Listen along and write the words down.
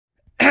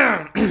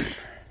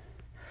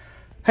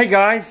Hey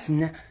guys,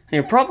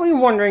 you're probably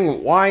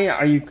wondering why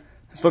are you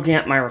looking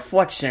at my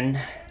reflection.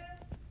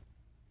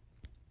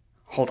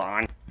 Hold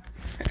on.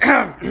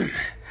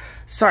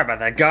 Sorry about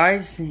that,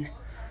 guys.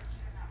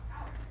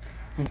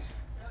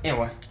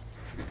 Anyway,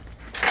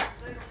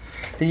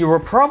 you were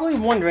probably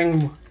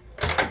wondering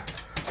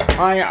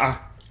why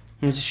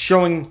I'm just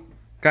showing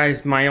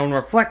guys my own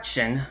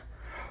reflection.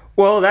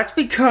 Well, that's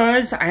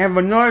because I have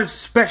another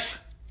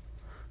special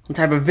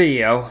type of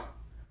video.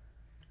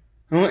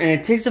 And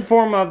it takes the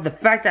form of the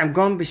fact that I'm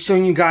going to be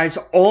showing you guys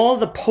all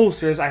the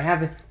posters I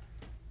have in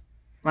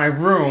my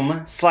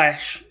room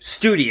 /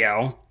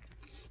 studio.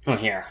 Oh,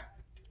 here.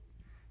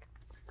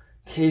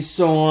 Okay,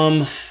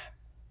 so,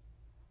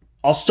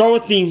 I'll start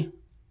with the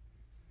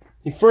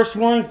first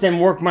ones, then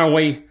work my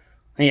way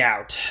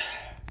out.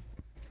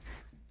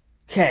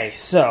 Okay,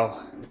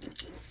 so,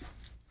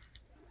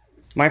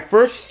 my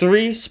first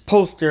 3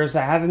 posters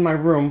I have in my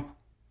room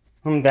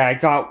that I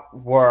got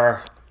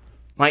were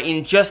my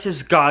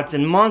Injustice Gods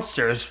and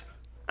Monsters,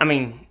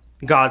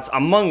 Gods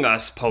Among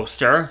Us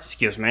poster,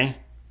 excuse me.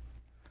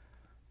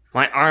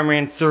 My Iron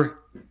Man 3,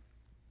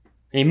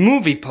 a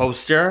movie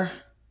poster.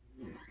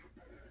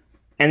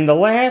 And the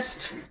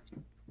last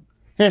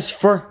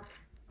the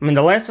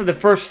last of the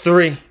first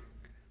 3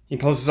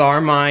 posters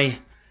are my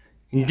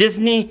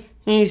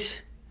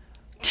Disney's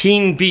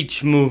Teen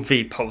Beach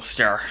movie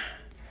poster.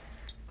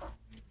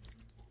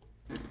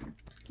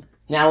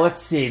 Now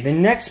let's see, the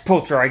next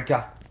poster I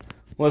got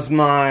was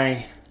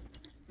my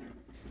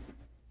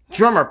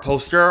drummer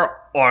poster,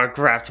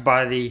 autographed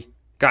by the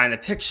guy in the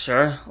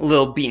picture. A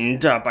little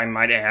beaten up, I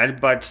might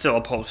add, but still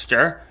a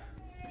poster.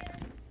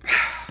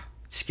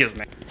 Excuse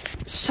me.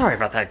 Sorry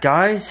about that,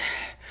 guys.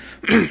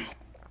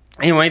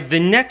 Anyway, the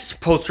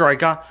next poster I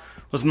got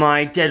was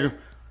my Dead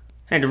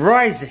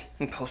Rising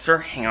poster.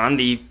 Hang on,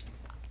 the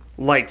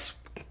lights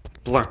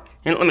blur.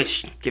 And let me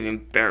give you a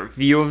better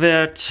view of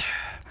it.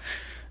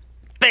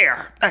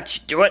 There, that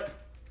should do it.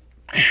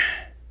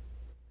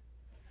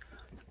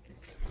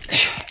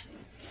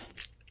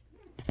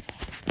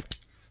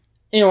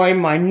 Anyway,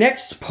 my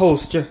next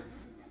posters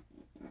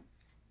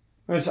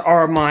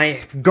are my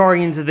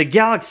Guardians of the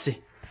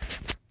Galaxy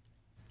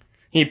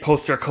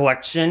poster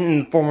collection in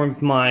the form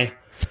of my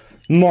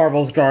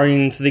Marvel's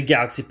Guardians of the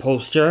Galaxy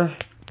poster,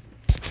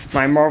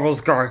 my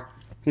Marvel's Guardians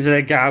of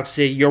the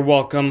Galaxy You're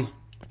Welcome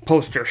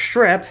poster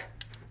strip,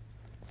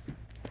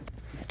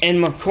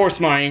 and of course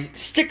my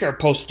sticker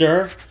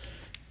poster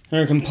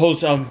are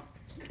composed of,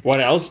 what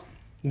else?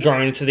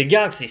 Guardians of the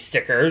Galaxy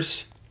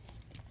stickers,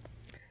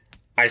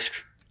 ice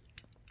cream,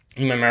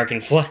 American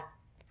flag,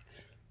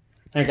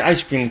 like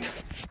ice cream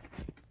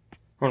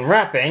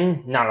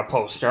unwrapping, not a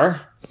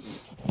poster.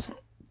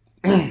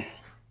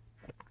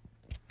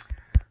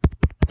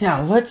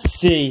 Now let's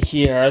see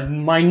here.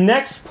 My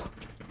next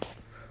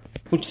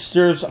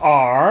posters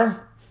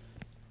are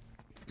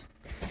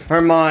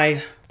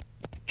my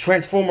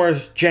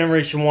Transformers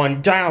Generation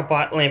 1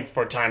 Dinobot Land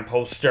Before Time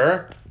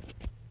poster,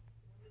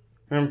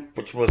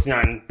 which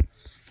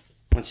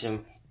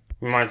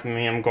reminds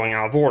me I'm going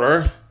out of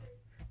order.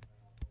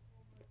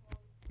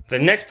 The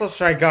next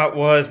poster I got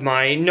was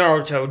my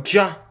Naruto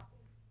Giant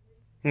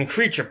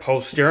Creature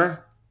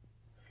poster.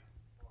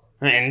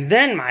 And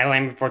then my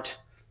Land Before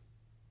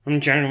Time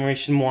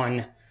Generation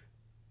 1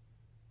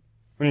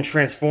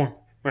 Transformers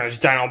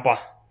Dinobot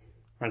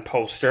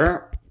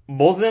poster.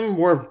 Both of them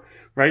were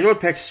regular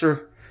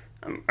pictures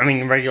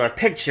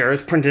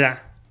printed out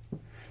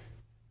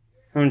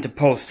into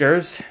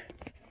posters.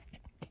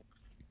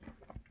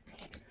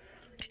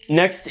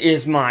 Next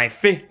is my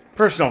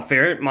personal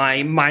favorite,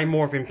 my Mighty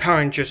Morphin Power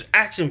Rangers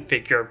action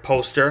figure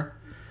poster.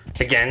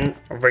 Again,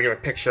 a regular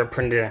picture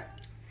printed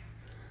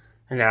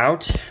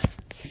out.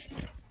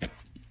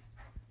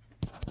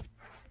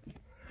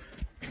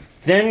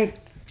 Then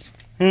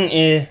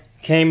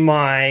came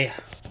my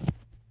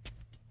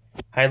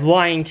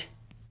Lion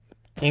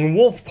King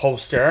Wolf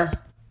poster.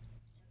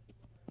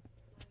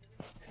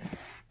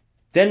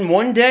 Then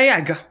one day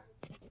I got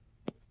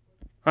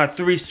a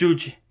Three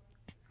Stooges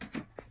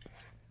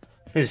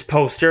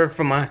poster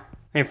from my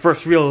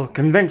first real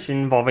convention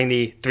involving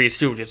the Three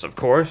Stooges, of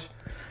course,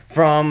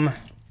 from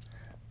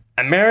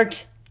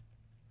American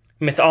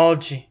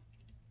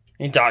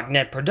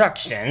Mythology.net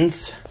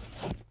Productions.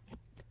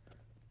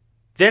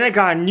 Then I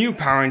got a new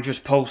Power Rangers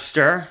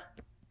poster,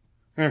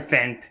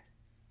 fan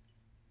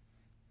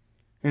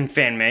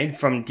made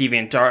from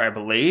DeviantArt, I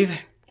believe.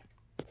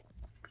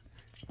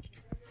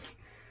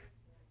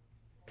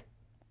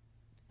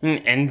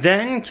 And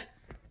then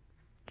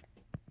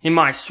in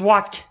my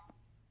SWAT,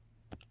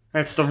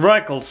 that's the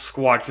Radical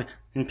Squadron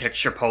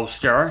picture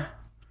poster.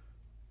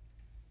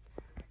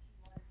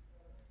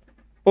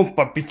 Oh,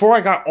 but before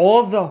I got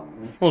all of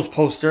those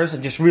posters, I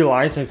just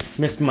realized I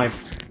missed my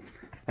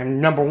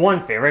number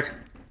 1 favorite,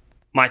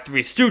 my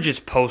Three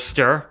Stooges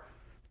poster.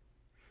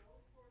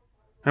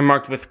 I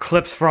marked with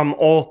clips from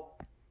all,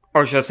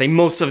 or should I say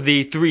most of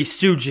the Three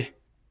Stooges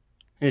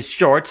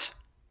shorts.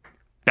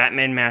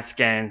 Batman mask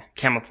and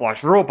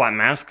camouflage robot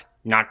mask,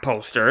 not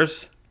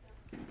posters.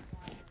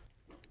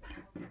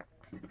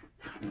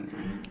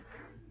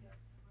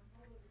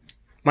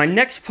 My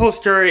next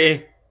poster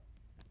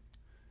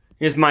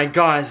is my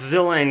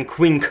Godzilla and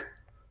Queen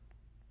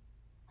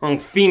Kong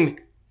female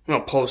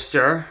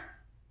poster.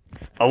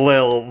 A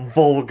little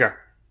vulgar.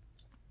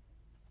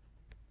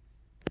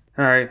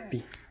 Alright, if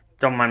you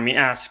don't mind me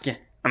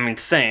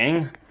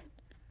saying.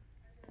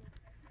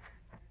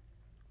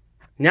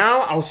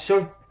 Now I'll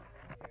show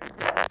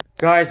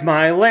guys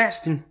my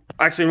last,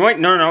 actually wait,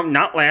 no,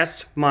 not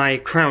last, my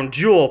Crown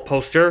Jewel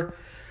poster.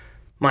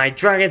 My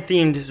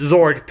dragon-themed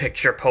Zord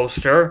picture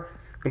poster,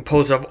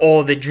 composed of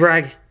all the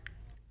dragon-themed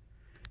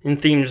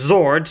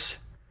Zords.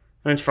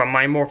 And it's from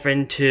my morph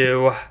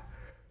into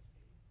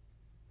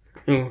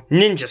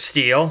Ninja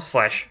Steel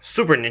 /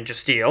 Super Ninja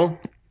Steel.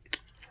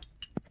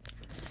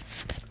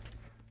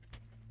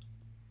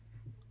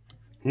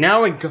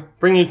 Now I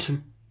bring you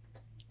to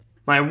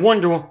my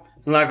Wonder Woman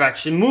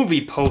live-action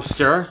movie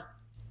poster.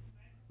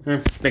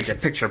 Make a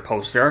picture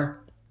poster.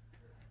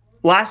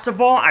 Last of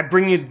all, I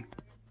bring you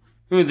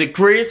the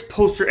greatest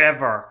poster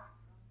ever.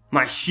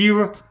 My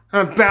She-Ra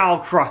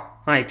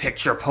Battlecry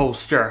picture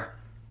poster.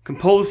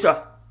 Composed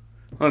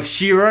of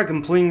She-Ra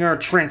completing her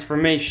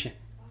transformation.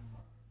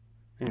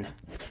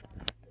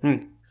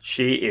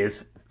 She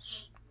is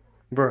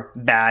super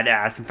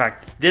badass. In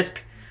fact,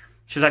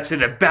 she's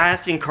actually the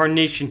baddest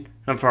incarnation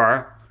of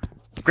her.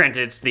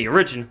 Granted, it's the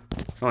original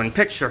in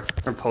picture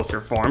or poster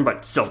form,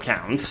 but still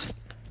counts.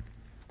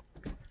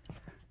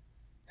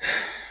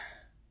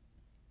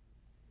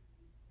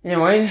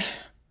 Anyway,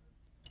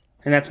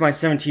 and that's my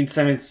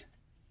 1770s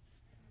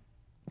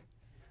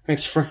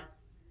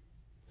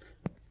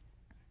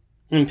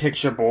in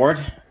picture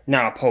board,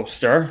 now a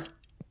poster.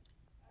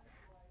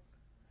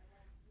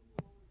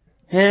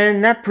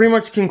 And that pretty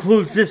much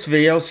concludes this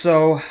video,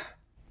 so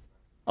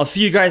I'll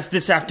see you guys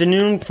this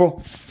afternoon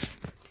for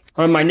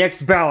on my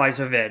next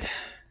Battleizer vid.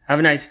 Have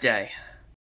a nice day.